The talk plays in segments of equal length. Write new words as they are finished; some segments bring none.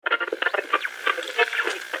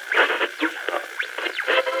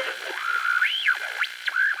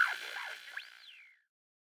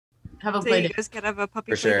Haven't So played you it. guys could have a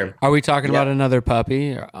puppy For play sure. date. Are we talking about another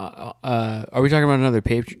puppy? Are we talking about another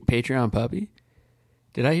Patreon puppy?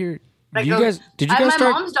 Did I hear? Did you guys My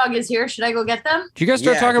start? mom's dog is here. Should I go get them? Did you guys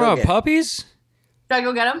start Yeah, talking go about get- puppies? Should I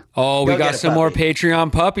go get them? Oh, we Go got get a some more puppy.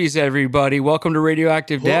 Patreon puppies, everybody. Welcome to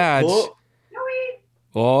Radioactive Dads. Oh,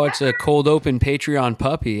 Oh, it's a cold open Patreon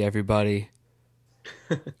puppy, everybody.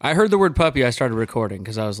 I heard the word puppy. I started recording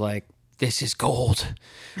because I was like, this is gold.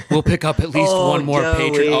 We'll pick up at least one more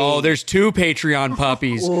Joey. Patreon. Oh, there's 2 Patreon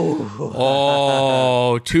puppies.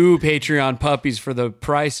 Oh, 2 Patreon puppies for the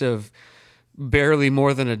price of barely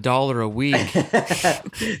more than $1 a week.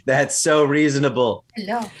 That's so reasonable.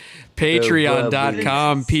 Hello.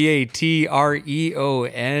 Patreon.com,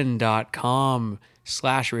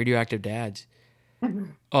 patreon.com/radioactive dads.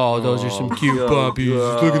 Oh, those are some cute go, puppies.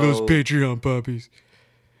 Look at those go. Patreon puppies.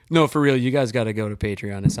 No, for real, you guys got to go to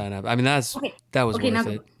Patreon and sign up. I mean, that was Okay, now worth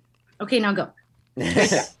go. it. Okay, now go.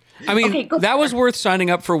 I mean, Okay, go that was worth signing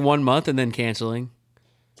up for 1 month and then canceling.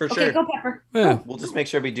 For Okay, sure. go Pepper. Yeah, We'll just make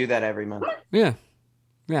sure we do that every month. yeah,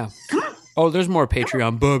 yeah. Oh, there's more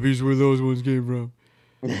Patreon puppies where those ones came from.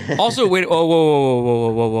 Also, wait. Oh,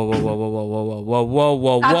 whoa.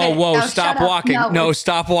 Okay, now Stop shut up. walking. No,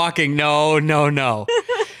 stop walking. No.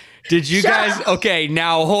 Did you guys? Okay,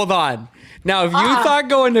 now hold on. Now, if you thought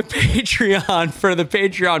going to Patreon for the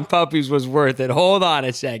Patreon puppies was worth it, hold on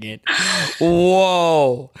a second.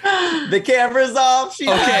 Whoa. The camera's off. She's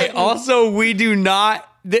Okay. hiding. Also, we do not.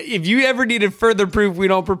 If you ever needed further proof, we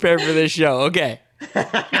don't prepare for this show. Okay.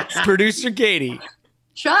 Producer Katie,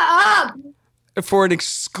 Shut up. for an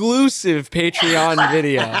exclusive Patreon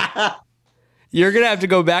video, you're going to have to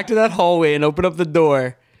go back to that hallway and open up the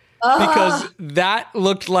door because that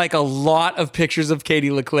looked like a lot of pictures of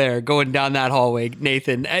Katie LeClaire going down that hallway,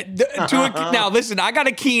 Nathan. Now, listen, I got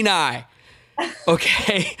a keen eye.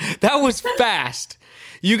 Okay. That was fast.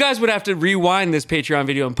 You guys would have to rewind this Patreon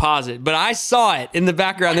video and pause it, but I saw it in the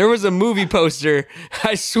background. There was a movie poster.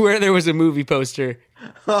 I swear there was a movie poster.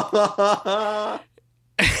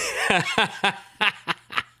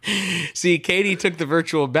 See, Katie took the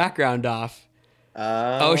virtual background off.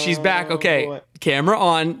 Oh, she's back. Okay, camera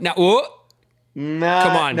on. Now, whoa. No,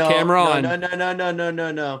 Come on, camera on.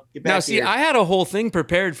 No. Get back Now, see, here. I had a whole thing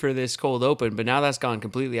prepared for this cold open, but now that's gone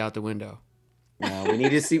completely out the window. No, we need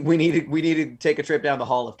to see. We need to take a trip down the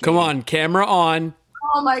hall of. Come on, camera on.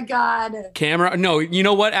 Oh my God. Camera. No, you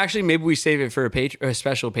know what? Actually, maybe we save it for a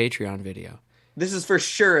special Patreon video. This is for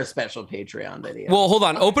sure a special Patreon video. Well, hold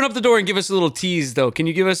on. Open up the door and give us a little tease, though. Can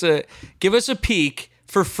you give us a peek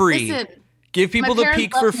for free? Listen, Give people my the parents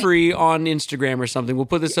peek for love me. free on Instagram or something. We'll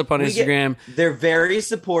put this up on Instagram. They're very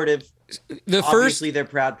supportive. The first, Obviously, they're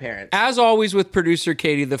proud parents. as always with producer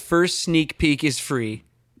Katie, the first sneak peek is free.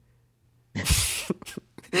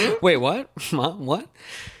 Wait, what? What?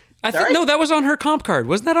 I think Sorry? no, that was on her comp card.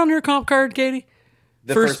 Wasn't that on her comp card, Katie?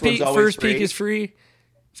 The first one's peek, always first peek free. is free.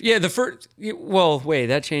 Yeah, the first. Well, wait,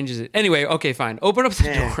 that changes it. Anyway, okay, fine. Open up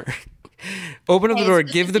the door. Open up the Hey, door.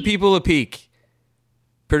 it's Give the people a peek.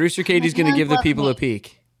 Producer Katie's going to give the love people me. a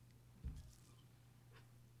peek.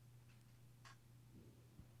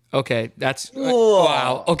 Okay, that's Whoa.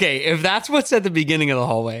 wow. Okay, if that's what's at the beginning of the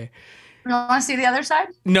hallway. You want to see the other side?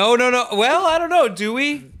 No. Well, I don't know. Do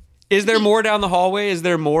we? Is there more down the hallway? Is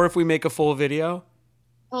there more if we make a full video?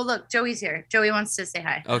 Oh, look, Joey's here. Joey wants to say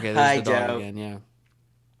hi. Okay, there's Hi, the dog Joe. again. Yeah.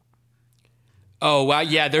 Oh wow,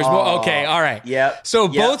 yeah. There's more. Okay, all right. Yep.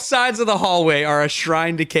 So Yep. both sides of the hallway are a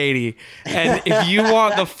shrine to Katie, and if you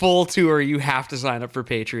want the full tour, you have to sign up for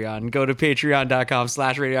Patreon. Go to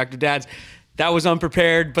patreon.com/radioactivedads. That was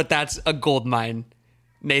unprepared, but that's a gold mine.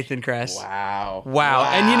 Nathan Kress. Wow.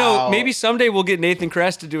 And you know, maybe someday we'll get Nathan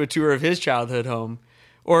Kress to do a tour of his childhood home,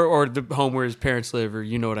 or the home where his parents live, or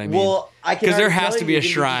you know what I mean. Well, I can 'Cause there already has tell to be you a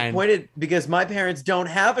you're gonna shrine. disappointed because my parents don't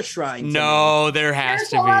have a shrine. to me. No, there has Parents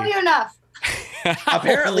to don't love be. you enough.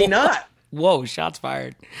 Apparently not. Whoa, shots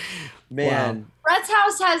fired. Man. Brett's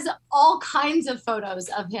house has all kinds of photos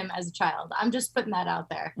of him as a child. I'm just putting that out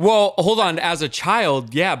there. Well, hold on. As a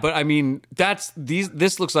child, yeah, but I mean,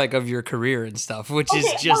 this looks like of your career and stuff, which is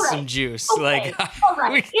Okay, just all right. some juice. Okay, Like, all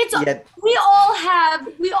right. It's Yeah. we all have.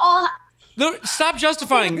 no, stop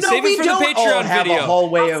justifying. No, Save we it for the don't all Patreon have a video.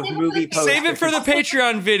 hallway I'll of save it for movie the- posters. Save it for the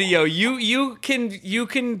Patreon video. You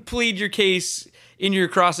can plead your case in your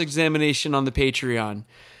cross examination on the Patreon.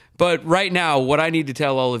 But right now, what I need to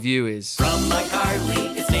tell all of you is From my car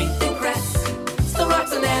leak, it's Nathan Kress. Still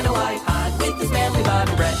rocks a nano iPod with his manly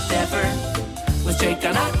bottom. Brett Deffer was Jake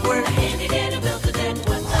on awkward. I handed in a built a dead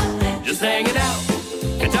one. Just hanging out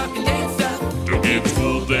and talking dad stuff. Don't give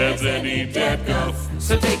full dads any dad guff.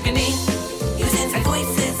 So take a knee, use inside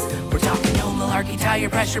voices. We're talking no malarkey time. tire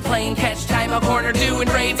pressure, playing catch, time a corner, doing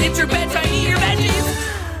raids. It's your bedtime, eat your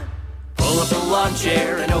veggies. Pull up a lawn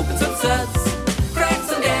chair and open some suds. Crack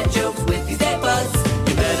some dad jokes with these dad buds.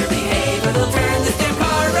 You better behave or they'll turn this damn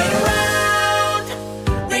car right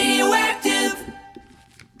around. Radioactive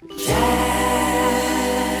Daz.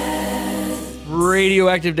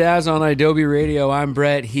 Radioactive Daz on Adobe Radio. I'm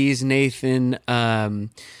Brett. He's Nathan.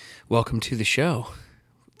 Welcome to the show.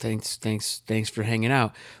 Thanks for hanging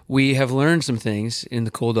out. We have learned some things in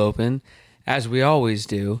the cold open, as we always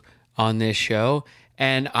do on this show,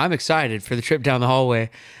 and I'm excited for the trip down the hallway.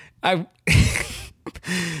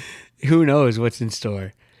 Who knows what's in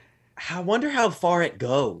store? I wonder how far it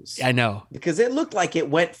goes. I know. Because it looked like it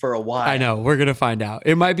went for a while. I know. We're going to find out.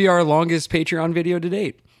 It might be our longest Patreon video to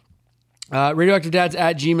date.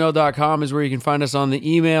 RadioactiveDads@gmail.com is where you can find us on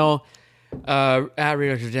the email. At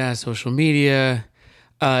Radioactive Dads, social media.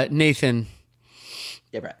 Nathan.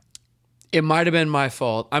 Yeah, Brett. It might have been my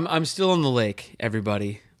fault. I'm still on the lake,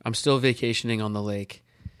 everybody. I'm still vacationing on the lake.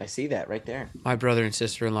 I see that right there. My brother and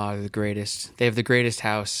sister-in-law are the greatest. They have the greatest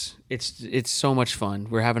house. It's so much fun.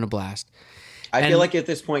 We're having a blast. I feel like at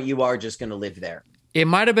this point you are just going to live there. It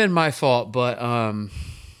might have been my fault, but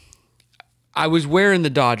I was wearing the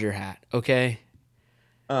Dodger hat, okay?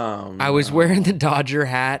 No. I was wearing the Dodger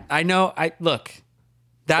hat. I know. Look.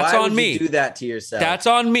 That's Why on would me. You do that to yourself. That's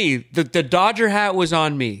on me. The Dodger hat was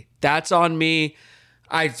on me. That's on me.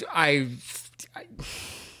 I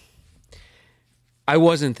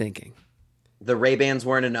wasn't thinking. The Ray-Bans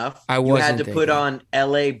weren't enough. I You wasn't had to put thinking. on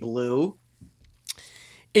LA blue.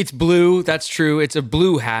 It's blue. That's true. It's a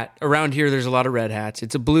blue hat. Around here, there's a lot of red hats.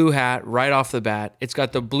 It's a blue hat right off the bat. It's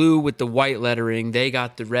got the blue with the white lettering. They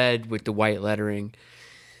got the red with the white lettering.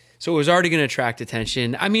 So it was already going to attract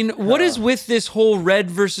attention. I mean, what is with this whole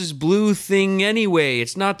red versus blue thing anyway?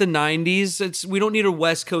 It's not the 90s. We don't need a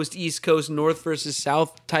West Coast, East Coast, North versus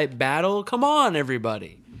South type battle. Come on,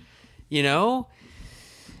 everybody. You know?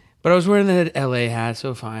 But I was wearing the LA hat,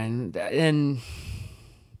 so fine. And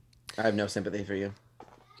I have no sympathy for you.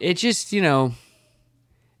 it just, it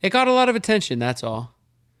got a lot of attention, that's all.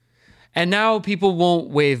 And now people won't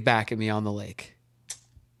wave back at me on the lake.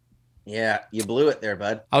 Yeah, you blew it there,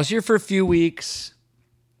 bud. I was here for a few weeks.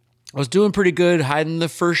 I was doing pretty good, hiding the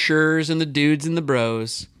for sures and the dudes and the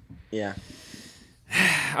bros. Yeah.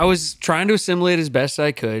 I was trying to assimilate as best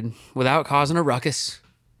I could without causing a ruckus.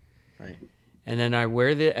 Right. And then I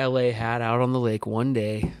wear the LA hat out on the lake one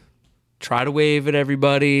day, try to wave at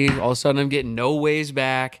everybody. All of a sudden, I'm getting no waves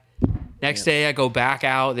back. Next day, I go back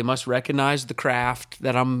out. They must recognize the craft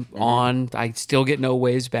that I'm on. I still get no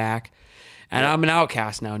waves back. And I'm an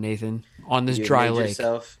outcast now, Nathan, on this You dry made lake.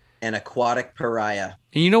 yourself an aquatic pariah.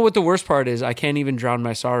 And you know what the worst part is? I can't even drown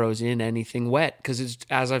my sorrows in anything wet because, it's,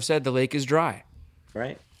 as I've said, the lake is dry.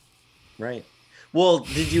 Right. Right. Well,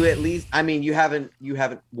 did you at least? I mean, you haven't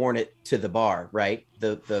worn it to the bar, right?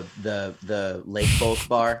 The Lake Folk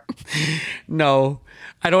bar. No,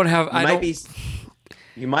 I don't have.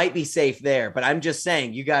 You might be safe there, but I'm just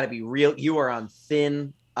saying you got to be real. You are on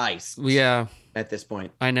thin ice. Yeah, at this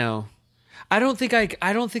point, I know. I don't think I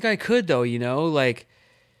could though. Like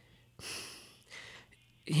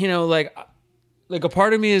a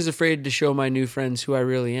part of me is afraid to show my new friends who I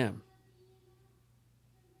really am.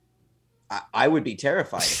 I would be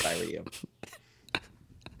terrified if I were you.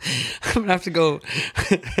 I'm gonna have to go.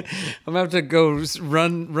 I'm gonna have to go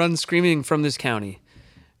run screaming from this county.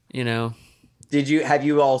 Have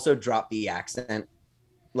you also dropped the accent?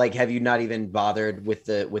 Like, have you not even bothered with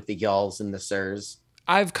the y'alls and the sirs?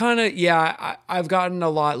 I've gotten a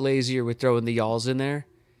lot lazier with throwing the y'alls in there.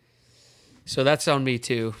 So that's on me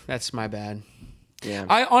too. That's my bad. Yeah.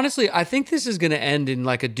 I think this is gonna end in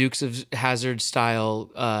like a Dukes of Hazzard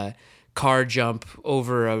style car jump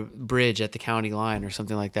over a bridge at the county line or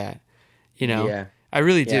something like that. Yeah. I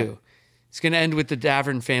really do. It's going to end with the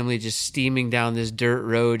Davern family just steaming down this dirt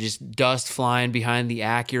road, just dust flying behind the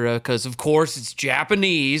Acura because, of course, it's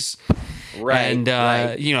Japanese. Right. And,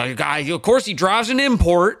 right. The guy, of course, he drives an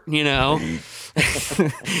import, I'm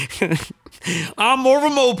more of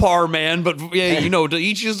a Mopar man, but, to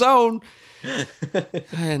each his own.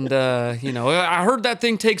 And I heard that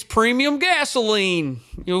thing takes premium gasoline.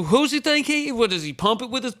 Who's he think what does he pump it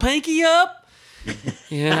with his pinky up?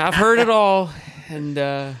 Yeah, I've heard it all. And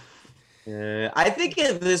I think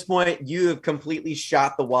at this point you have completely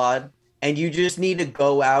shot the wad and you just need to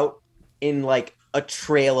go out in like a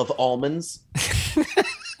trail of almonds.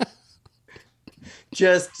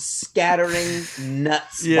 Just scattering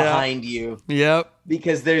nuts behind you. Yep.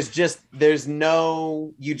 Because you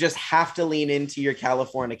just have to lean into your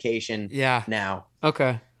Californication now.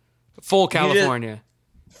 Okay. Full California.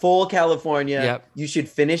 full California. Yep. You should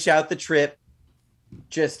finish out the trip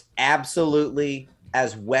just absolutely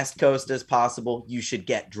as West Coast as possible. You should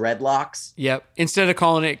get dreadlocks. Yep. Instead of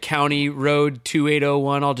calling it County Road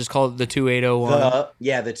 2801, I'll just call it the 2801.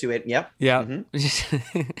 The 28. Yep. Yeah.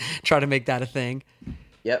 Mm-hmm. Try to make that a thing.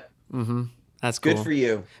 Yep. Mm-hmm. That's cool. Good for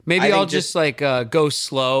you. Maybe I I'll think just like go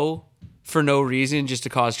slow for no reason, just to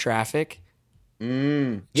cause traffic.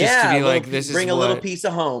 Just yeah, to be a like, little- this is bring a little what- piece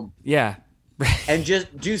of home Yeah. and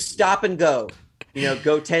just do stop and go. You know,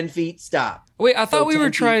 go 10 feet, stop. Wait, I thought Go we 10 were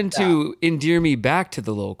feet, trying stop. to endear me back to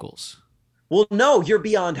the locals. Well, no, you're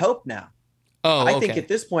beyond hope now. Oh, I okay. think at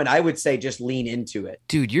this point, I would say just lean into it.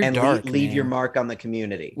 Dude, you're and dark. leave man. your mark on the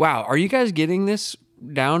community. Wow, are you guys getting this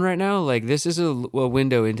down right now? Like, this is a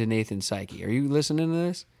window into Nathan's psyche. Are you listening to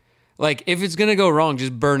this? Like, if it's gonna go wrong,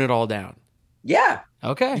 just burn it all down. Yeah,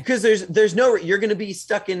 Okay. because there's no you're going to be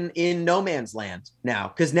stuck in no man's land now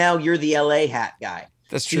because now you're the LA hat guy.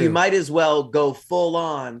 That's So true. you might as well go full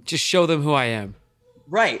on. Just show them who I am.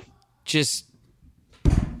 Right. Just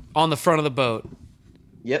on the front of the boat.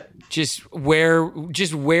 Yep. Just wear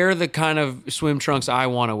the kind of swim trunks I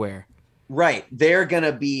want to wear. Right. They're going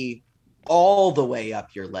to be all the way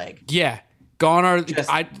up your leg. Yeah. Gone are Just-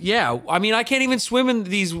 I mean, I can't even swim in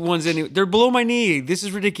these ones anyway. They're below my knee. This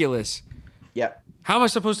is ridiculous. Yep. How am I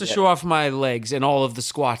supposed to show off my legs and all of the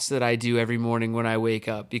squats that I do every morning when I wake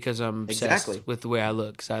up because I'm obsessed Exactly. with the way I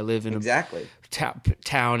look? Because I live in Exactly. a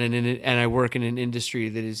town and I work in an industry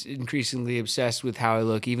that is increasingly obsessed with how I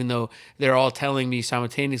look, even though they're all telling me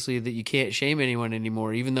simultaneously that you can't shame anyone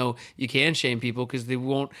anymore, even though you can shame people because they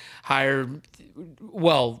won't hire,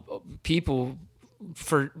 people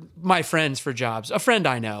for my friends for jobs. A friend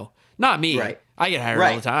I know, not me. Right. I get hired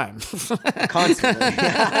all the time. Constantly.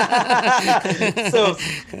 So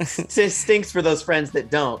it stinks for those friends that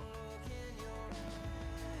don't.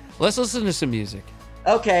 Let's listen to some music.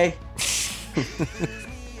 Okay.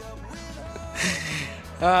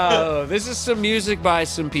 Oh, this is some music by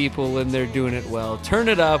some people, and they're doing it well. Turn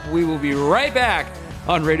it up. We will be right back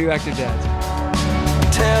on Radioactive Dads.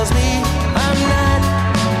 Tells me I'm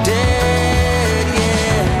not dead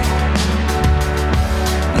yet.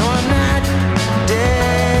 No, I'm not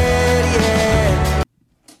dead yet.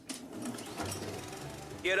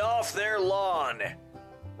 Get off their lawn.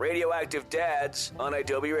 Radioactive Dads on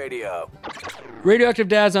Adobe Radio. Radioactive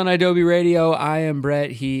Dads on Adobe Radio. I am Brett.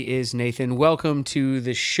 He is Nathan. Welcome to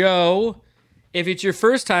the show. If it's your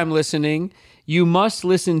first time listening, you must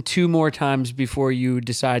listen 2 more times before you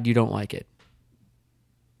decide you don't like it.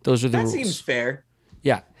 Those are the That rules. seems fair.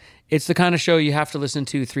 Yeah. It's the kind of show you have to listen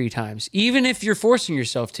to 3 times. Even if you're forcing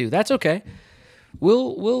yourself to. That's okay.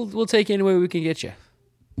 We'll take you any way we can get you.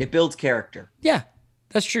 It builds character. Yeah.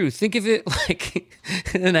 That's true. Think of it like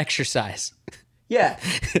an exercise. Yeah.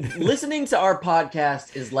 Listening to our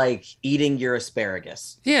podcast is like eating your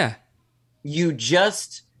asparagus. Yeah. You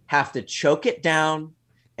just have to choke it down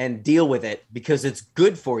and deal with it because it's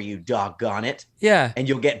good for you, doggone it. Yeah. And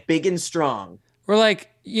you'll get big and strong. Or like,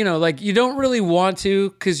 you don't really want to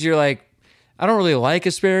because you're like, I don't really like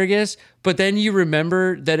asparagus, but then you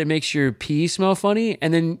remember that it makes your pee smell funny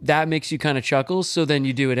and then that makes you kind of chuckle. So then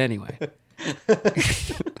you do it anyway.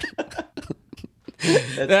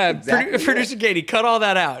 Producer Katie, cut all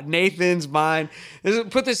that out. Nathan's, mine.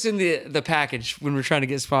 Put this in the package when we're trying to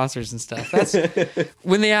get sponsors and stuff. That's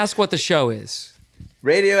when they ask what the show is.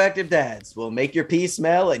 Radioactive Dads will make your pee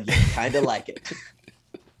smell and you kind of like it.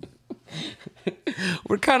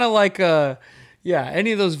 We're kind of like,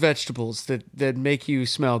 any of those vegetables that make you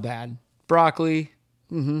smell bad. Broccoli.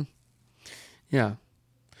 Mm-hmm. Yeah.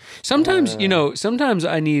 Sometimes, sometimes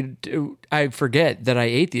I forget that I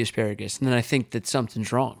ate the asparagus and then I think that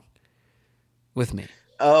something's wrong with me.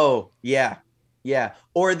 Oh, yeah. Yeah.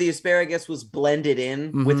 Or the asparagus was blended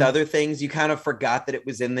in with other things. You kind of forgot that it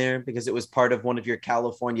was in there because it was part of one of your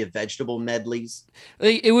California vegetable medleys.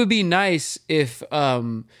 Like, it would be nice if,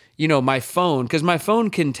 my phone, because my phone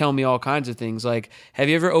can tell me all kinds of things. Like, have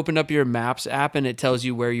you ever opened up your Maps app and it tells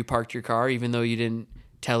you where you parked your car, even though you didn't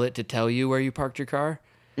tell it to tell you where you parked your car?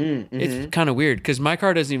 It's kind of weird because my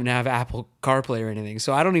car doesn't even have Apple CarPlay or anything.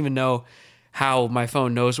 So I don't even know how my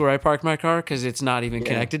phone knows where I parked my car because it's not even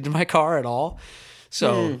connected to my car at all.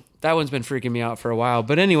 So that one's been freaking me out for a while.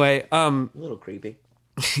 But anyway, A little creepy.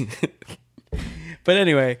 But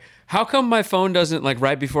anyway, how come my phone doesn't, like,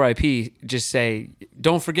 right before I pee, just say,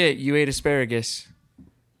 don't forget you ate asparagus?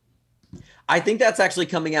 I think that's actually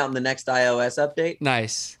coming out in the next iOS update.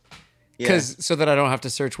 Nice. Yeah. So that I don't have to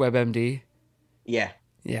search WebMD. Yeah.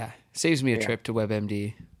 Yeah. Saves me a trip to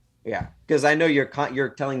WebMD. Yeah, because I know you're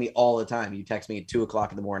telling me all the time. You text me at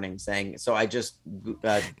 2:00 in the morning saying, "So I just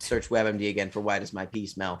searched WebMD again for why does my pee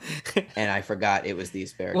smell?" And I forgot it was the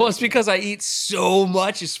asparagus. Well, it's because I eat so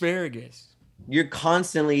much asparagus. You're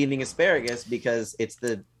constantly eating asparagus because it's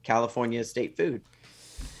the California state food.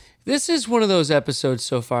 This is one of those episodes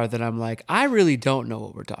so far that I'm like, I really don't know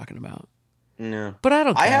what we're talking about. No, But I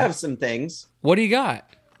don't care. I have some things. What do you got?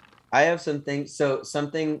 I have some things. So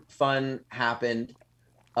something fun happened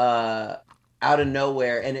out of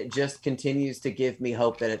nowhere, and it just continues to give me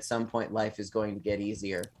hope that at some point life is going to get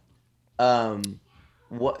easier. 3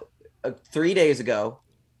 days ago,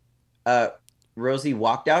 Rosie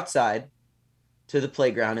walked outside to the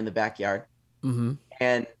playground in the backyard,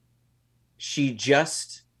 and she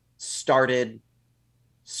just started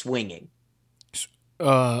swinging.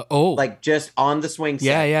 Like just on the swing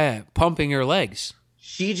set. Yeah. Pumping her legs.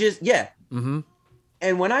 She just, And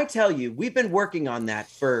when I tell you, we've been working on that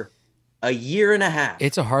for a year and a half.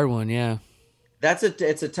 It's a hard one, yeah. It's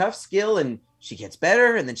a tough skill, and she gets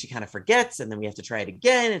better, and then she kind of forgets, and then we have to try it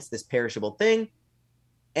again. It's this perishable thing.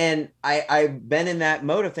 And I've been in that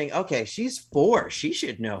mode of thinking, okay, she's 4. She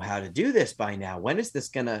should know how to do this by now. When is this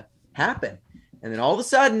going to happen? And then all of a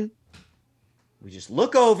sudden, we just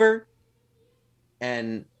look over,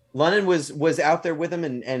 and London was out there with him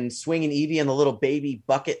and swinging Evie in the little baby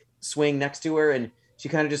bucket swing next to her, and she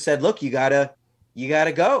kind of just said, "Look, you gotta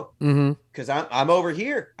go, because I'm over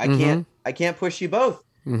here. I can't push you both."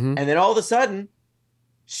 And then all of a sudden,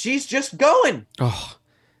 she's just going. Oh,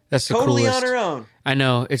 that's the totally coolest. on her own. I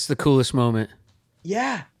know, it's the coolest moment.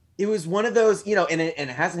 Yeah, it was one of those, and it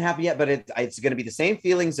hasn't happened yet, but it's going to be the same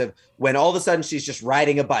feelings of when all of a sudden she's just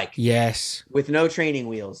riding a bike. Yes. With no training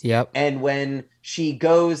wheels. Yep. And when she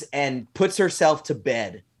goes and puts herself to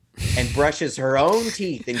bed and brushes her own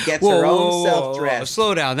teeth and gets her own self dressed.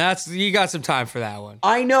 Slow down. You got some time for that one.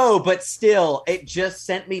 I know, but still, it just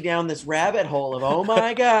sent me down this rabbit hole of, oh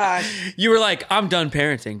my gosh. You were like, I'm done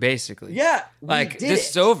parenting, basically. Yeah. Like,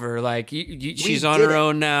 this is over. Like, she's on her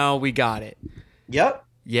own now. We got it. Yep.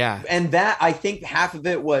 Yeah. And that, I think half of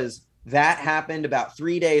it was that happened about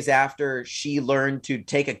 3 days after she learned to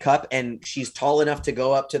take a cup, and she's tall enough to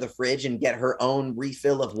go up to the fridge and get her own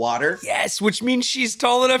refill of water. Yes, which means she's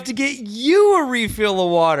tall enough to get you a refill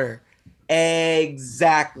of water.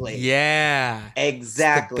 Exactly. Yeah.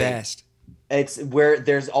 Exactly. It's the best. It's where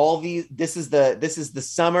there's all these, this is the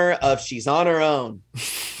summer of she's on her own.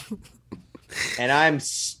 And I'm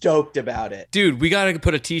stoked about it. Dude, we got to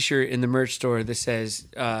put a t-shirt in the merch store that says,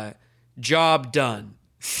 job done.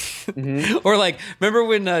 Or like, remember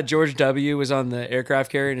when George W. was on the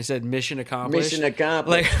aircraft carrier and it said mission accomplished? Mission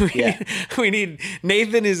accomplished. Like, we need,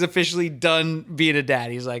 Nathan is officially done being a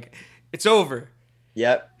dad. He's like, it's over.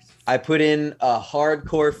 Yep. I put in a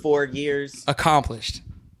hardcore 4 years. Accomplished.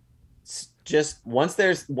 Just once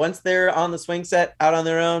they're on the swing set out on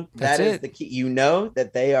their own, that is the key. You know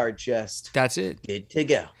that they are just that's it. Good to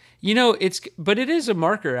go. You know, but it is a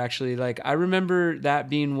marker actually. Like, I remember that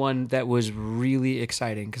being one that was really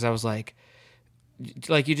exciting because I was like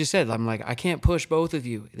you just said, I'm like, I can't push both of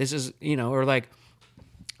you. This is, or like,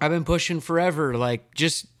 I've been pushing forever. Like,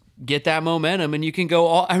 just get that momentum and you can go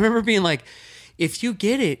all. I remember being like, if you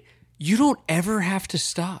get it, you don't ever have to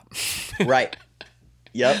stop. Right.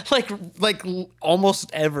 Yep. like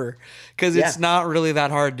almost ever, because it's not really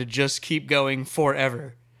that hard to just keep going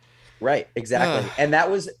forever. Right. Exactly. And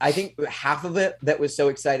that was, I think, half of it that was so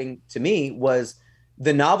exciting to me was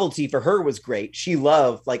the novelty for her was great. She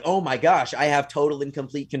loved, like, oh my gosh, I have total and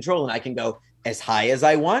complete control, and I can go as high as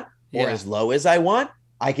I want or as low as I want.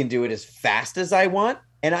 I can do it as fast as I want,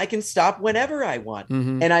 and I can stop whenever I want.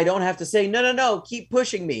 And I don't have to say, no, keep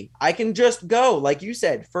pushing me. I can just go, like you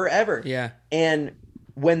said, forever. Yeah. And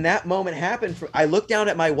when that moment happened, I looked down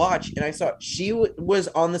at my watch and I saw she was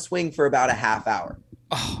on the swing for about a half hour.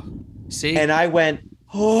 Oh, see? And I went,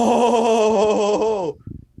 oh,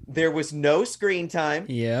 there was no screen time.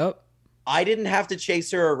 Yep. I didn't have to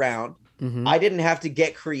chase her around. I didn't have to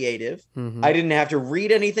get creative. I didn't have to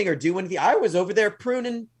read anything or do anything. I was over there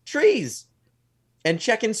pruning trees and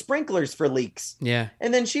checking sprinklers for leaks. Yeah.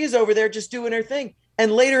 And then she's over there just doing her thing.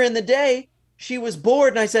 And later in the day, she was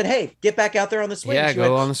bored, and I said, hey, get back out there on the swing. Yeah, she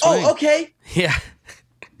go went, on the swing. Oh, okay. Yeah.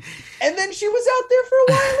 And then she was out there for a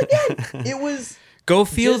while again. It was... Go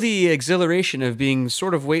feel the exhilaration of being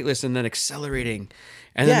sort of weightless and then accelerating.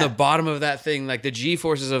 And then the bottom of that thing, like the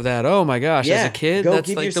G-forces of that. Oh, my gosh. As a kid, that's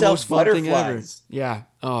like the most fun thing ever. Yeah.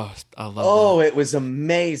 Oh, I love that. Oh, it was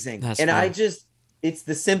amazing. That's and fun. It's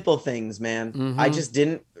the simple things, man. I just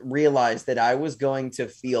didn't realize that I was going to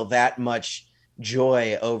feel that much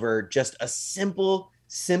joy over just a simple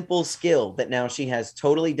simple skill that now she has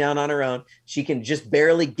totally down on her own. She can just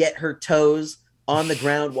barely get her toes on the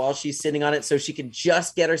ground while she's sitting on it. So she can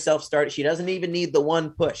just get herself started. She doesn't even need the one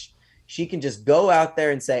push. She can just go out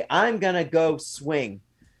there and say, I'm going to go swing.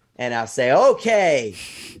 And I'll say, okay.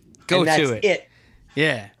 Go and that's to it.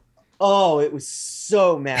 Yeah. Oh, it was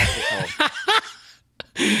so magical.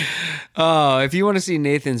 Oh, if you want to see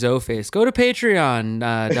Nathan's O face, go to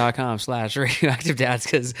patreon.com/radioactive dads,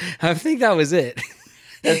 because I think that was it.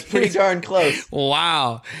 That's pretty darn close.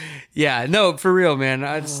 Wow. Yeah, no, for real, man.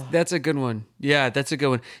 That's a good one. Yeah, that's a good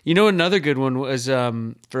one. You know, another good one was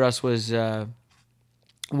for us was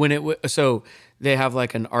when so they have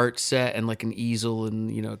like an art set and like an easel,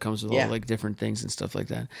 and you know, it comes with all like different things and stuff like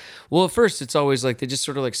that. Well, at first it's always like they just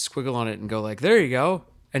sort of like squiggle on it and go like, there you go.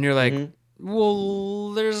 And you're like,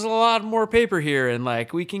 well, there's a lot more paper here, and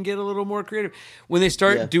like we can get a little more creative. When they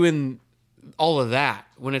start doing all of that,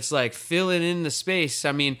 when it's like filling in the space,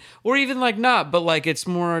 I mean, or even like not, but like it's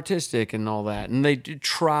more artistic and all that, and they do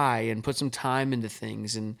try and put some time into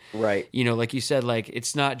things, and you know, like you said, like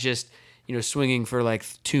it's not just, you know, swinging for like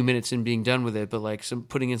 2 minutes and being done with it, but like some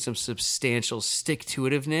putting in some substantial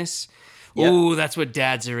stick-to-itiveness. Ooh, that's what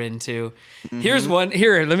dads are into. Here's one.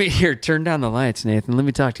 Here, turn down the lights, Nathan. Let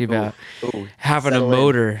me talk to you about having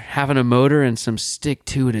a motor and some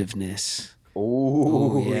stick-to-itiveness.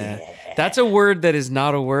 Ooh, yeah. That's a word that is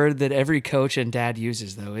not a word that every coach and dad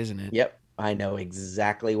uses, though, isn't it? Yep. I know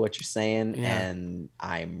exactly what you're saying, and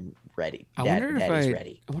I'm ready. Daddy's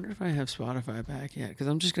ready. I wonder if I have Spotify back yet, because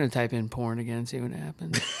I'm just going to type in porn again and see what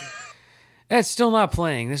happens. It's still not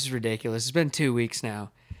playing. This is ridiculous. It's been 2 weeks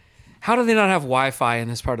now. How do they not have Wi-Fi in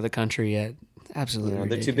this part of the country yet? Absolutely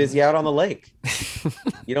ridiculous. They're too busy out on the lake.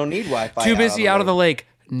 You don't need Wi-Fi. Too busy out on the lake,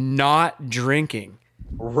 not drinking.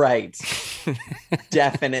 Right.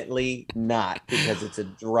 Definitely not, because it's a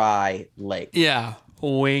dry lake. Yeah.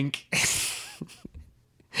 Wink.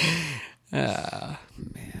 Man.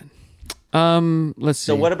 Let's see.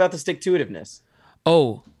 So what about the stick-to-itiveness?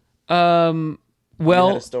 Oh, well, you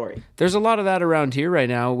had a story. There's a lot of that around here right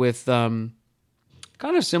now with kind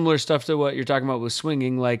of similar stuff to what you're talking about with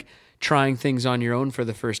swinging, like trying things on your own for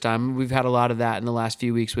the first time. We've had a lot of that in the last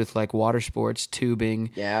few weeks with like water sports, tubing,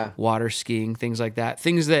 water skiing, things like that.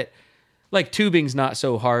 Things that, like, tubing's not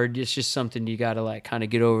so hard. It's just something you got to like kind of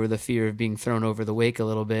get over the fear of being thrown over the wake a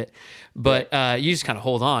little bit. But you just kind of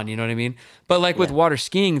hold on, you know what I mean? But like with water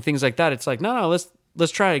skiing, things like that, it's like, no,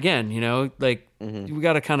 let's try again, you know? Like we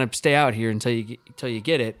got to kind of stay out here until you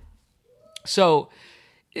get it. So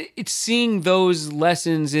it's seeing those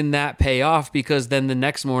lessons in that pay off, because then the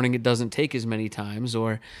next morning it doesn't take as many times,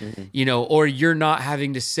 or you know, or you're not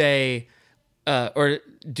having to say or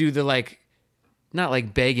do the like, not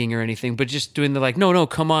like begging or anything, but just doing the like, no,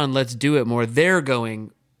 come on, let's do it more. They're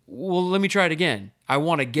going, well, let me try it again. I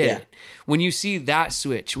want to get it. When you see that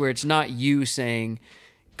switch where it's not you saying,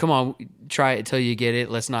 come on, try it till you get it,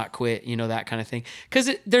 let's not quit, you know, that kind of thing. Because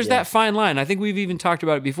there's that fine line. I think we've even talked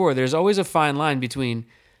about it before. There's always a fine line between,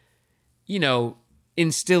 you know,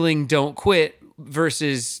 instilling don't quit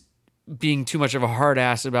versus being too much of a hard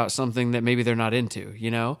ass about something that maybe they're not into,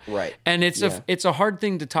 you know? Right. And it's a hard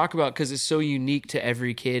thing to talk about because it's so unique to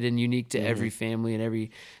every kid and unique to every family and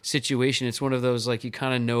every situation. It's one of those, like, you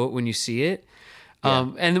kind of know it when you see it.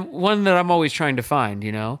 And one that I'm always trying to find,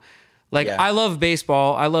 you know? Like, I love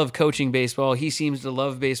baseball. I love coaching baseball. He seems to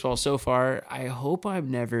love baseball so far. I hope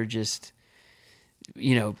I'm never just,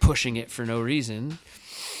 you know, pushing it for no reason.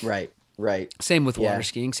 Right. Same with water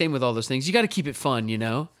skiing. Same with all those things. You got to keep it fun, you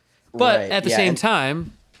know? But at the same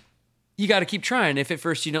time, you got to keep trying if at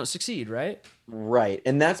first you don't succeed, right? Right.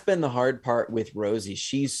 And that's been the hard part with Rosie.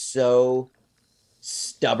 She's so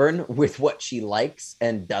stubborn with what she likes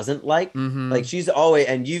and doesn't like. Like, she's always,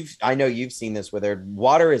 and I know you've seen this with her.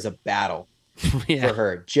 Water is a battle for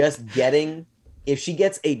her. Just getting, if she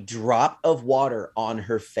gets a drop of water on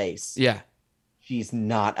her face, she's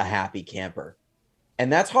not a happy camper. And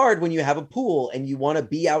that's hard when you have a pool and you want to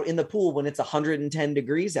be out in the pool when it's 110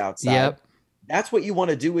 degrees outside. That's what you want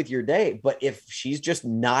to do with your day. But if she's just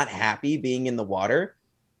not happy being in the water,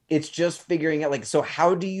 it's just figuring out, like, so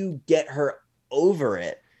how do you get her over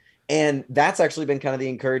it? And that's actually been kind of the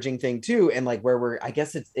encouraging thing too. And like where I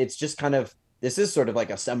guess it's just kind of, this is sort of like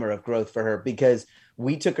a summer of growth for her, because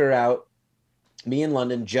we took her out, me in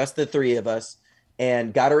London, just the three of us,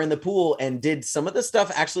 and got her in the pool and did some of the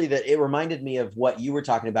stuff actually that it reminded me of what you were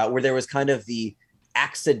talking about, where there was kind of the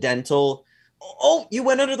accidental, oh, you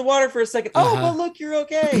went under the water for a second. Oh, well, look, you're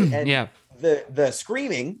okay. And the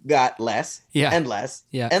screaming got less and less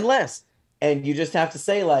and less. And you just have to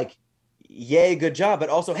say, like, yay, good job. But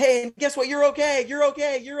also, hey, guess what? You're okay. You're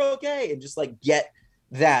okay. You're okay. And just like get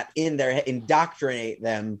that in their head, indoctrinate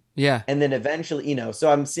them. Yeah. And then eventually,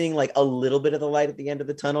 so I'm seeing like a little bit of the light at the end of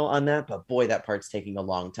the tunnel on that, but boy, that part's taking a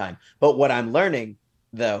long time. But what I'm learning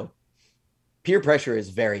though, peer pressure is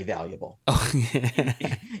very valuable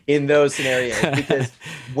in those scenarios, because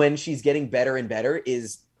when she's getting better and better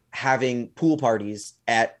is having pool parties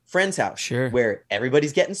at friends' house, Sure, where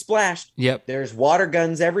everybody's getting splashed. Yep. There's water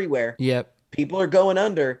guns everywhere. Yep. People are going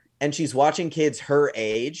under, and she's watching kids her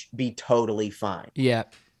age be totally fine.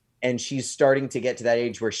 Yep. And she's starting to get to that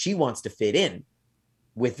age where she wants to fit in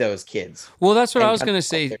with those kids. Well, that's what I was going to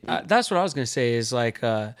say. That's what I was going to say is like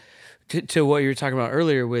to what you were talking about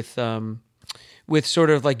earlier with sort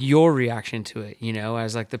of like your reaction to it,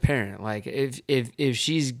 as like the parent. Like if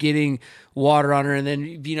she's getting water on her and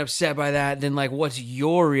then being upset by that, then like what's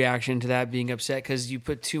your reaction to that being upset because you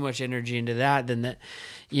put too much energy into that? Then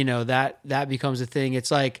that becomes a thing.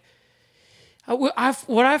 It's like what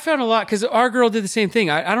I found a lot, because our girl did the same thing.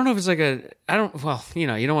 I don't know if it's like you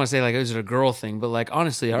don't want to say like it was a girl thing, but like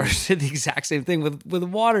honestly, ours did the exact same thing with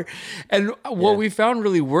water. And what we found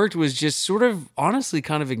really worked was just sort of honestly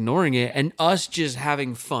kind of ignoring it and us just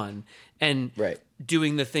having fun and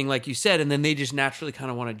doing the thing like you said, and then they just naturally kind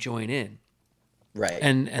of want to join in. Right.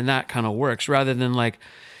 And that kind of works, rather than like,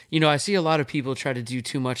 I see a lot of people try to do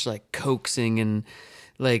too much like coaxing and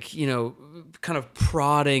like, kind of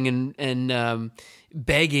prodding and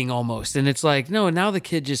begging almost. And it's like, no, now the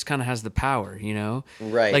kid just kind of has the power,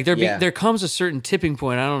 Right. Like there comes a certain tipping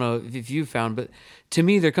point. I don't know if you found, but to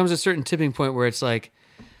me, there comes a certain tipping point where it's like,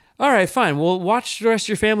 all right, fine. We'll watch the rest of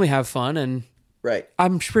your family have fun. And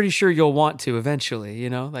I'm pretty sure you'll want to eventually,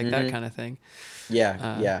 like that kind of thing.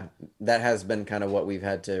 Yeah. That has been kind of what we've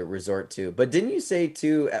had to resort to. But didn't you say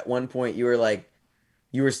too, at one point you were like,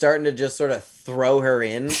 you were starting to just sort of throw her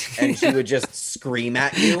in and she would just scream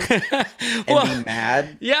at you and be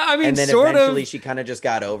mad. Yeah, I mean, and then eventually she kind of just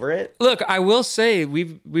got over it. Look, I will say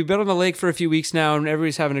we've been on the lake for a few weeks now and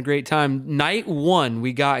everybody's having a great time. Night one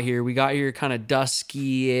we got here kind of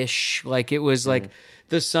dusky-ish. Like it was like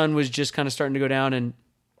the sun was just kind of starting to go down,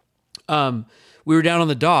 and we were down on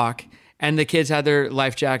the dock and the kids had their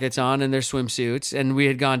life jackets on and their swimsuits, and we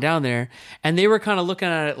had gone down there and they were kind of looking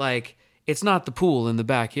at it like, it's not the pool in the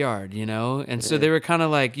backyard, And so they were kind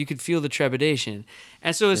of like, you could feel the trepidation.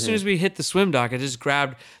 And so as soon as we hit the swim dock, I just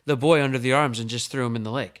grabbed the boy under the arms and just threw him in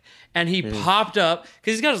the lake. And he popped up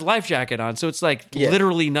because he's got his life jacket on. So it's like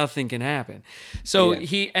literally nothing can happen. So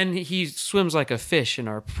he swims like a fish in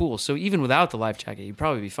our pool. So even without the life jacket, he'd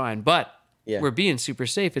probably be fine. But we're being super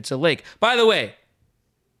safe. It's a lake. By the way,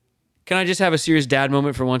 can I just have a serious dad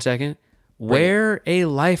moment for 1 second? Wear a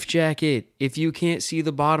life jacket if you can't see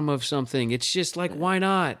the bottom of something. It's just like, why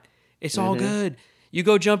not? It's all good. You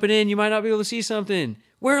go jumping in, you might not be able to see something.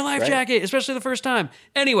 Wear a life jacket, especially the first time.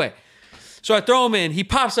 Anyway, so I throw him in. He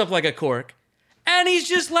pops up like a cork, and he's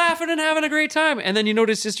just laughing and having a great time. And then you know what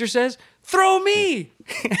his sister says? Throw me!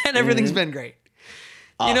 And everything's been great.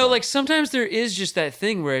 Like sometimes there is just that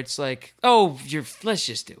thing where it's like, oh, let's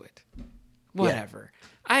just do it. Whatever.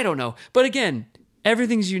 I don't know. But again,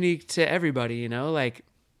 everything's unique to everybody, like,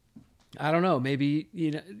 I don't know, maybe,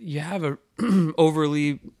 you have a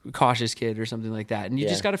overly cautious kid or something like that. And you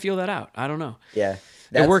just got to feel that out. I don't know. Yeah.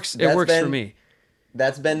 It works for me.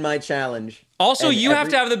 That's been my challenge. Also, and you have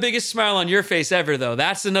to have the biggest smile on your face ever, though.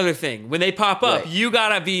 That's another thing. When they pop up, you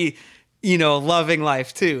got to be, loving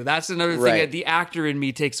life too. That's another thing that the actor in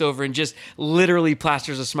me takes over and just literally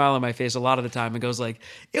plasters a smile on my face a lot of the time and goes like,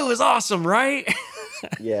 it was awesome, right?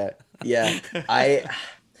 Yeah.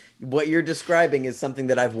 What you're describing is something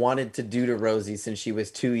that I've wanted to do to Rosie since she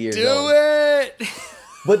was 2 years old. Do it!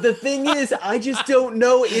 But the thing is, I just don't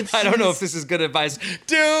know if I don't know if this is good advice.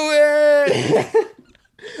 Do it!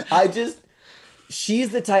 She's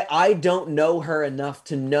the type, I don't know her enough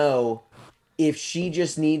to know if she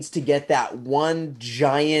just needs to get that one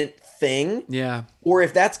giant thing. Yeah. Or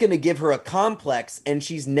if that's going to give her a complex and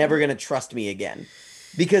she's never going to trust me again.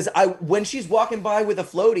 Because when she's walking by with a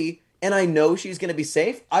floaty and I know she's going to be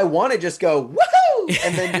safe, I want to just go, woohoo!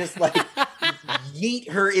 And then just like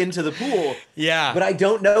yeet her into the pool. Yeah. But I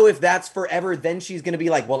don't know if that's forever. Then she's going to be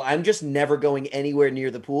like, well, I'm just never going anywhere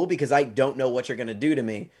near the pool because I don't know what you're going to do to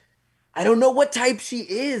me. I don't know what type she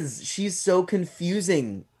is. She's so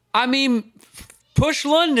confusing. I mean, push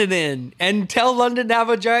London in and tell London to have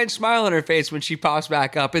a giant smile on her face when she pops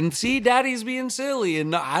back up and see daddy's being silly.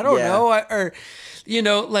 And I don't know. Or, you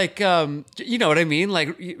know what I mean?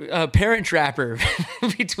 Like a parent trapper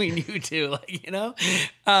between you two, like,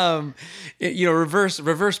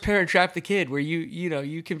 reverse parent trap the kid where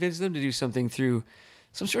you convince them to do something through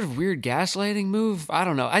some sort of weird gaslighting move. I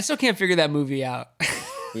don't know. I still can't figure that movie out.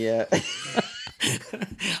 Yeah.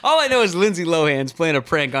 All I know is Lindsay Lohan's playing a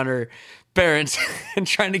prank on her parents and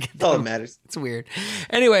trying to get them. All that matters. It's weird.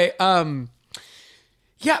 Anyway,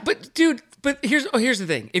 yeah, but dude, here's the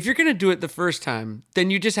thing. If you're gonna do it the first time, then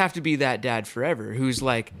you just have to be that dad forever, who's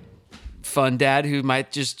like fun dad who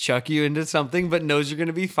might just chuck you into something, but knows you're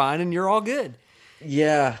gonna be fine and you're all good.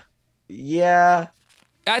 Yeah.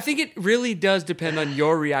 I think it really does depend on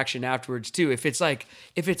your reaction afterwards too. If it's like,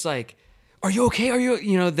 are you okay? Are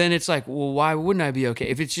you, then it's like, well, why wouldn't I be okay?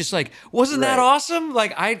 If it's just like, wasn't that awesome?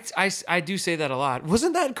 Like I do say that a lot.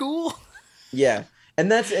 Wasn't that cool? Yeah.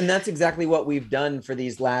 And that's exactly what we've done for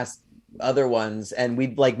these last other ones. And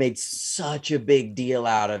we've like made such a big deal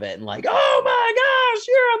out of it and like, oh my gosh,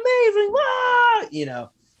 you're amazing. Wow.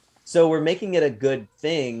 So we're making it a good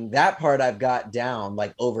thing. That part I've got down,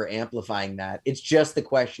 like over amplifying that. It's just the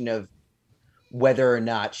question of whether or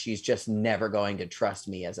not she's just never going to trust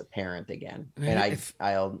me as a parent again. And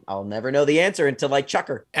I'll never know the answer until I chuck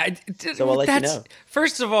her. So I'll let you know.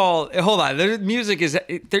 First of all, hold on. The music is...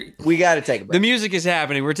 We got to take a break. The music is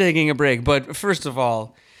happening. We're taking a break. But first of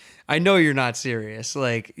all, I know you're not serious.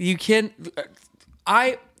 Like, you can't...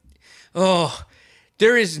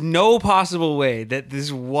 There is no possible way that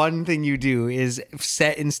this one thing you do is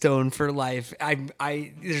set in stone for life.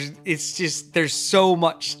 There's so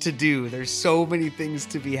much to do. There's so many things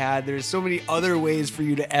to be had. There's so many other ways for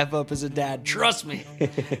you to F up as a dad. Trust me.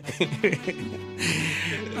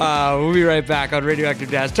 We'll be right back on Radioactive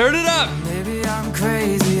Dads. Turn it up. Maybe I'm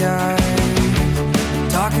crazy. I'm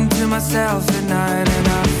talking to myself at night and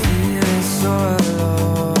I'm feeling so alone.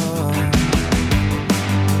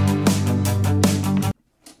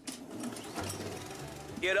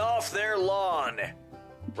 Get off their lawn.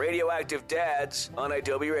 Radioactive Dads on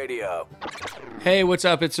Adobe Radio. Hey, what's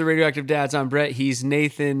up? It's the Radioactive Dads. I'm Brett. He's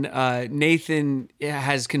Nathan. Nathan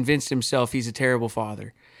has convinced himself he's a terrible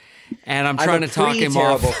father. And I'm trying to talk him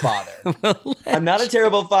off. I'm a terrible father. I'm not a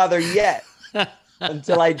terrible father yet.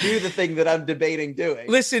 Until I do the thing that I'm debating doing.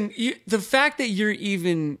 Listen, the fact that you're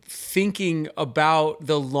even thinking about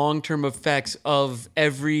the long-term effects of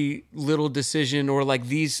every little decision or like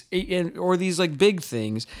these like big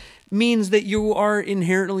things means that you are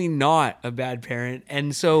inherently not a bad parent.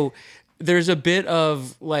 And so there's a bit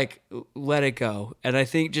of like, let it go. And I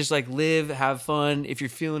think just like live, have fun. If you're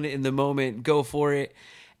feeling it in the moment, go for it.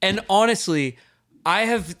 And honestly, I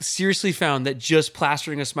have seriously found that just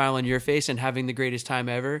plastering a smile on your face and having the greatest time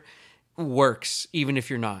ever works, even if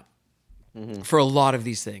you're not, for a lot of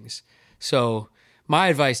these things. So my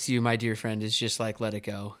advice to you, my dear friend, is just like, let it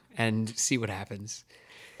go and see what happens.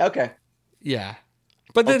 Okay. Yeah.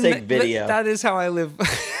 But I'll then take video. That is how I live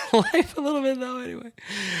life a little bit though, anyway.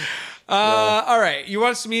 All right. You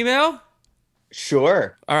want some email?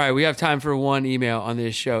 Sure. All right. We have time for one email on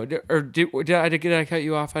this show. Did I cut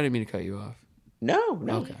you off? I didn't mean to cut you off. No.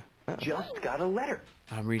 Okay. Just got a letter.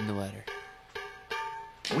 I'm reading the letter.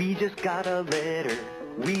 We just got a letter.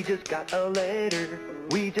 We just got a letter.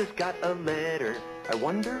 We just got a letter. I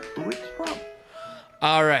wonder who it's from.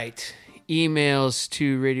 All right. Emails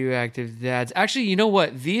to Radioactive Dads. Actually, you know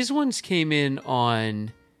what? These ones came in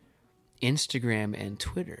on Instagram and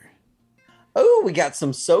Twitter. Oh, we got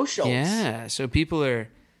some socials. Yeah. So people are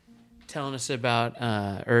telling us about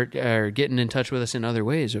or getting in touch with us in other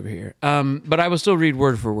ways over here. But I will still read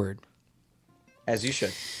word for word. As you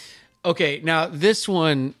should. Okay, now this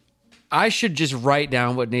one, I should just write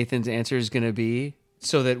down what Nathan's answer is going to be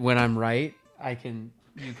so that when I'm right,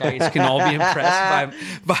 you guys can all be impressed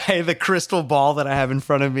by the crystal ball that I have in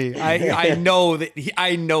front of me. I know that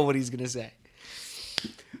I know what he's going to say.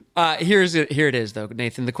 Here it is, though,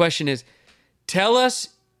 Nathan. The question is, tell us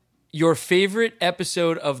your favorite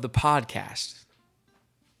episode of the podcast.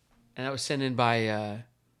 And that was sent in by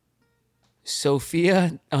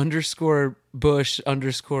Sophia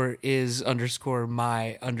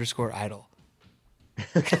 _Bush_is_my_idol.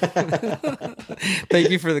 Thank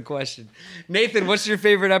you for the question. Nathan, what's your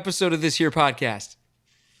favorite episode of this here podcast?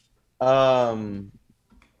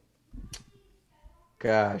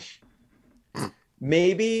 Gosh.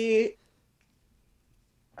 Maybe...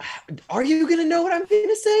 Are you going to know what I'm going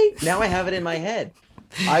to say? Now I have it in my head.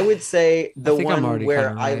 I would say the one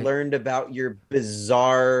where I learned about your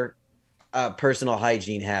bizarre personal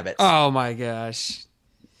hygiene habits. Oh my gosh.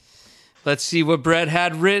 Let's see what Brett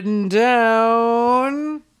had written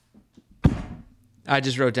down. I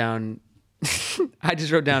just wrote down,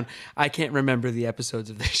 I can't remember the episodes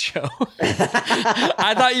of this show.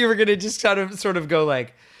 I thought you were going to just sort of go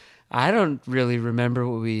like, I don't really remember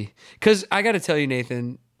because I got to tell you,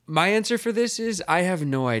 Nathan, My answer for this is I have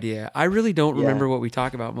no idea. I really don't remember what we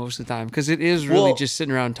talk about most of the time because it is really just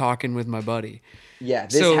sitting around talking with my buddy. Yeah,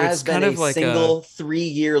 this So has it's been kind a of like single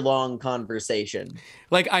 3-year-long conversation.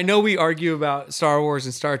 Like, I know we argue about Star Wars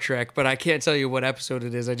and Star Trek, but I can't tell you what episode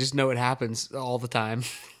it is. I just know it happens all the time.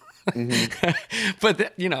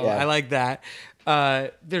 But, I like that.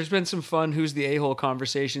 There's been some fun Who's the A-hole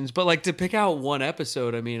conversations, but like to pick out one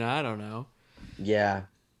episode, I mean, I don't know. Yeah.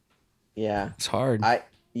 It's hard. That's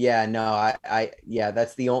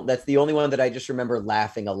the only one that I just remember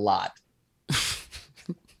laughing a lot.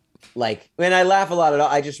 Like when I laugh a lot at all,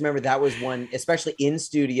 I just remember that was one, especially in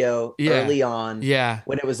studio early on. Yeah.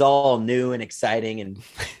 When it was all new and exciting and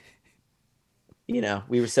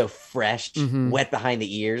we were so fresh, wet behind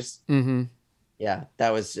the ears. Mm-hmm. Yeah.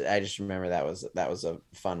 I just remember that was a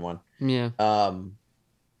fun one. Yeah.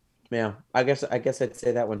 Yeah. I guess I'd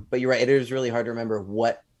say that one, but you're right. It is really hard to remember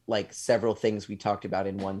what like several things we talked about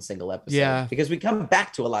in one single episode. Yeah. Because we come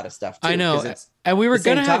back to a lot of stuff too. I know. And we were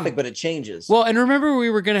going to have topic, but it changes. Well, and remember we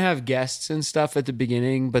were going to have guests and stuff at the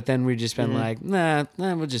beginning, but then we just been like, nah,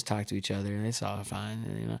 we'll just talk to each other and it's all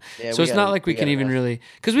fine. Yeah, so it's not like we can even really,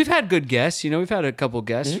 because we've had good guests, we've had a couple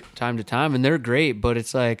guests time to time and they're great, but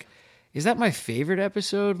it's like, is that my favorite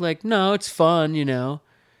episode? Like, no, it's fun,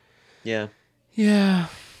 Yeah. Yeah.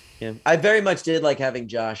 I very much did like having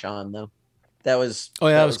Josh on though. That was cool.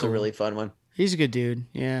 A really fun one. He's a good dude.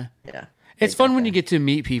 Yeah. Yeah. It's fun when you get to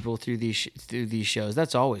meet people through these shows.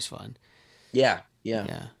 That's always fun. Yeah.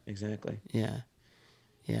 Exactly. Yeah.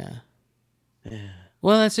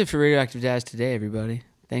 Well, that's it for Radioactive Dads today, everybody.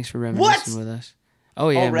 Thanks for reminiscing with us. Oh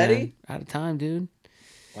yeah, already? Man. Out of time, dude.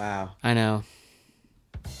 Wow. I know.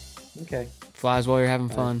 Okay. Flies while you're having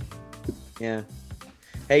fun. Yeah.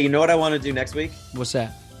 Hey, you know what I want to do next week? What's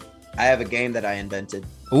that? I have a game that I invented.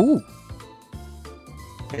 Ooh.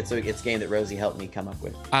 It's a game that Rosie helped me come up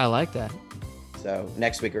with. I like that. So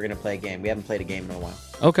next week we're going to play a game. We haven't played a game in a while.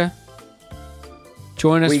 Okay.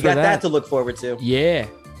 Join us for that. We got that to look forward to. Yeah.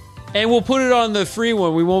 And we'll put it on the free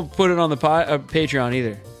one. We won't put it on the Patreon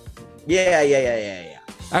either. Yeah.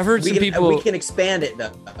 I've heard some people... We can expand it,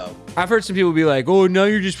 though. I've heard some people be like, oh, now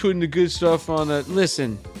you're just putting the good stuff on the...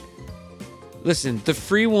 Listen, the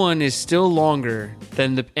free one is still longer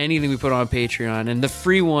than anything we put on Patreon, and the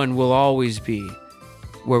free one will always be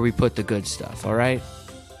where we put the good stuff, all right?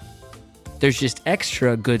 There's just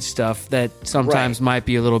extra good stuff that sometimes might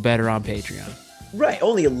be a little better on Patreon. Right,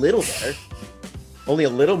 only a little better. Only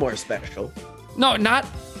a little more special. No, not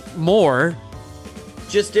more.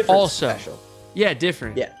 Just different also. Special. Yeah,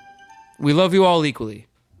 different. Yeah. We love you all equally,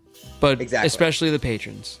 but exactly. Especially the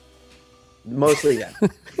patrons. Mostly them.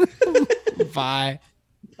 Bye.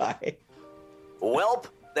 Welp,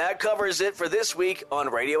 that covers it for this week on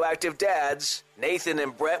Radioactive Dads. Nathan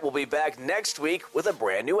and Brett will be back next week with a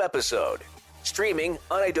brand new episode. Streaming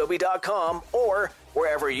on Adobe.com or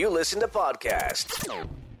wherever you listen to podcasts.